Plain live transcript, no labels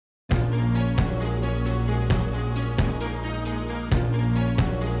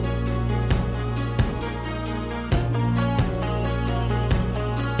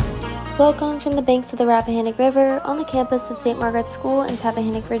Welcome from the banks of the Rappahannock River on the campus of St. Margaret's School in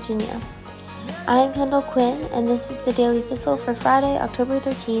Tappahannock, Virginia. I am Kendall Quinn, and this is the Daily Thistle for Friday, October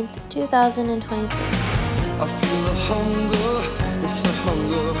 13th, 2023. I feel the hunger, it's a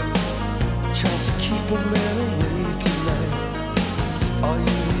hunger, tries to keep a man awake at night. Are you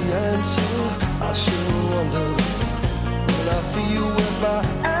the answer? I sure wonder, when I feel with my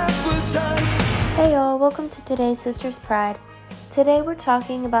appetite. Hey y'all, welcome to today's Sister's Pride. Today we're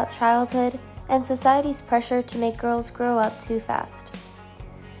talking about childhood and society's pressure to make girls grow up too fast.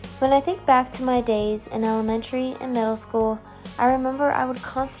 When I think back to my days in elementary and middle school, I remember I would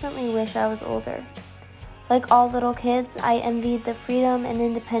constantly wish I was older. Like all little kids, I envied the freedom and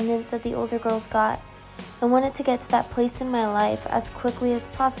independence that the older girls got and wanted to get to that place in my life as quickly as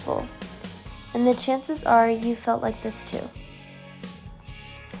possible. And the chances are you felt like this too.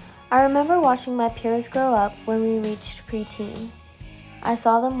 I remember watching my peers grow up when we reached preteen. I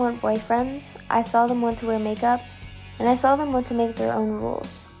saw them want boyfriends, I saw them want to wear makeup, and I saw them want to make their own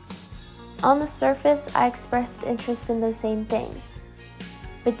rules. On the surface, I expressed interest in those same things.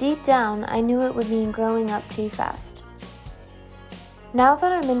 But deep down, I knew it would mean growing up too fast. Now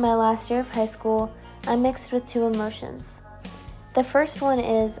that I'm in my last year of high school, I'm mixed with two emotions. The first one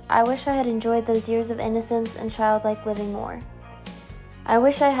is, I wish I had enjoyed those years of innocence and childlike living more. I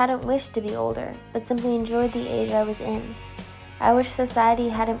wish I hadn't wished to be older, but simply enjoyed the age I was in. I wish society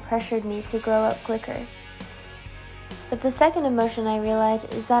hadn't pressured me to grow up quicker. But the second emotion I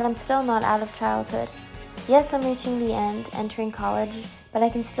realized is that I'm still not out of childhood. Yes, I'm reaching the end, entering college, but I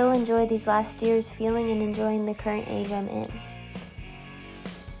can still enjoy these last years feeling and enjoying the current age I'm in.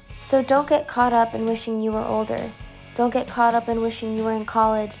 So don't get caught up in wishing you were older. Don't get caught up in wishing you were in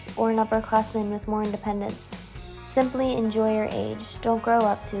college or an upperclassman with more independence. Simply enjoy your age. Don't grow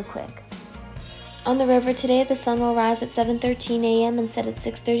up too quick. On the river today, the sun will rise at 7:13 a.m. and set at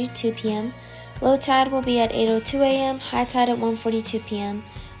 6:32 p.m. Low tide will be at 8:02 a.m., high tide at 1:42 p.m.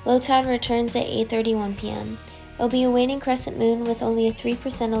 Low tide returns at 8:31 p.m. It will be a waning crescent moon with only a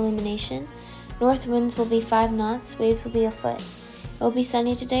 3% illumination. North winds will be 5 knots, waves will be a foot. It will be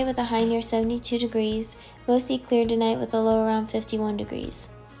sunny today with a high near 72 degrees, mostly clear tonight with a low around 51 degrees.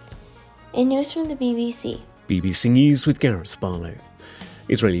 In news from the BBC. BBC News with Gareth Barlow.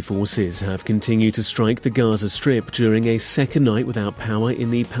 Israeli forces have continued to strike the Gaza Strip during a second night without power in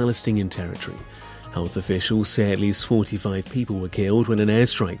the Palestinian territory. Health officials say at least 45 people were killed when an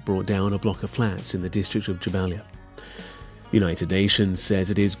airstrike brought down a block of flats in the district of Jabalia. The United Nations says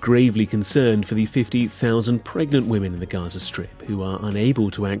it is gravely concerned for the 50,000 pregnant women in the Gaza Strip who are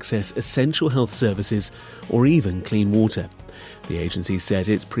unable to access essential health services or even clean water. The agency says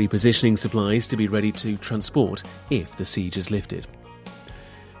it's pre-positioning supplies to be ready to transport if the siege is lifted.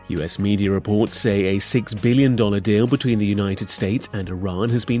 US media reports say a $6 billion deal between the United States and Iran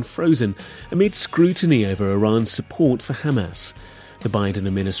has been frozen amid scrutiny over Iran's support for Hamas. The Biden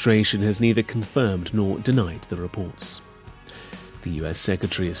administration has neither confirmed nor denied the reports. The US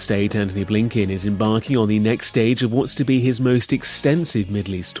Secretary of State Antony Blinken is embarking on the next stage of what's to be his most extensive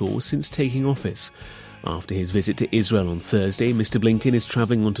Middle East tour since taking office. After his visit to Israel on Thursday, Mr. Blinken is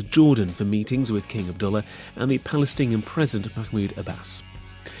travelling on to Jordan for meetings with King Abdullah and the Palestinian President Mahmoud Abbas.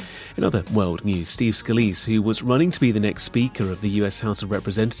 In other world news, Steve Scalise, who was running to be the next Speaker of the US House of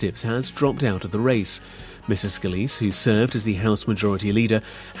Representatives, has dropped out of the race. Mr. Scalise, who served as the House Majority Leader,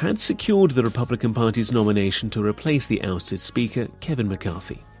 had secured the Republican Party's nomination to replace the ousted Speaker, Kevin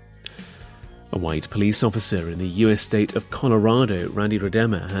McCarthy. A white police officer in the US state of Colorado, Randy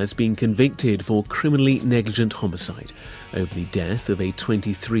Rodemer, has been convicted for criminally negligent homicide over the death of a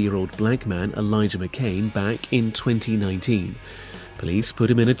 23-year-old black man, Elijah McCain, back in 2019. Police put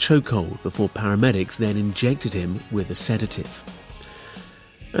him in a chokehold before paramedics then injected him with a sedative.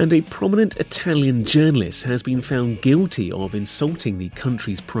 And a prominent Italian journalist has been found guilty of insulting the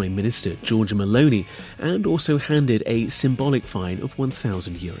country's Prime Minister, Giorgia Meloni, and also handed a symbolic fine of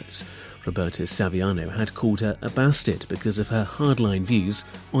 €1,000. Roberta Saviano had called her a bastard because of her hardline views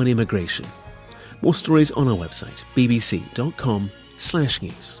on immigration. More stories on our website, bbc.com/news.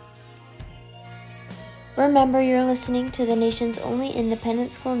 Remember, you're listening to the nation's only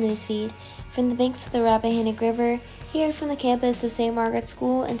independent school newsfeed from the banks of the Rappahannock River, here from the campus of St. Margaret's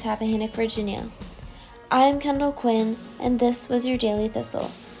School in Tappahannock, Virginia. I am Kendall Quinn, and this was your Daily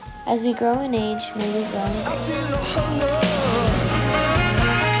Thistle. As we grow in age, may we grow in grace.